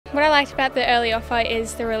What I liked about the early offer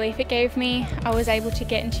is the relief it gave me. I was able to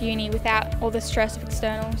get into uni without all the stress of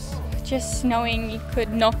externals. Just knowing you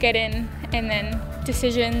could not get in and then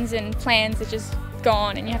decisions and plans are just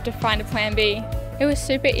gone and you have to find a plan B. It was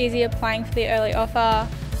super easy applying for the early offer.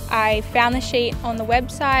 I found the sheet on the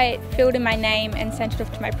website, filled in my name and sent it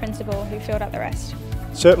off to my principal who filled out the rest.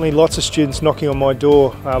 Certainly lots of students knocking on my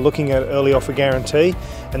door looking at early offer guarantee,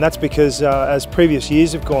 and that's because as previous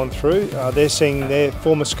years have gone through, they're seeing their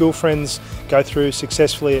former school friends go through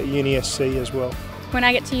successfully at UniSC as well. When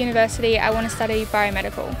I get to university, I want to study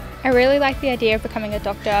biomedical. I really like the idea of becoming a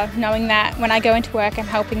doctor, knowing that when I go into work I'm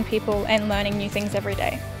helping people and learning new things every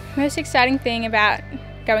day. The most exciting thing about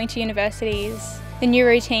going to university is the new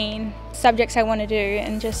routine, subjects I want to do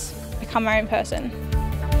and just become my own person.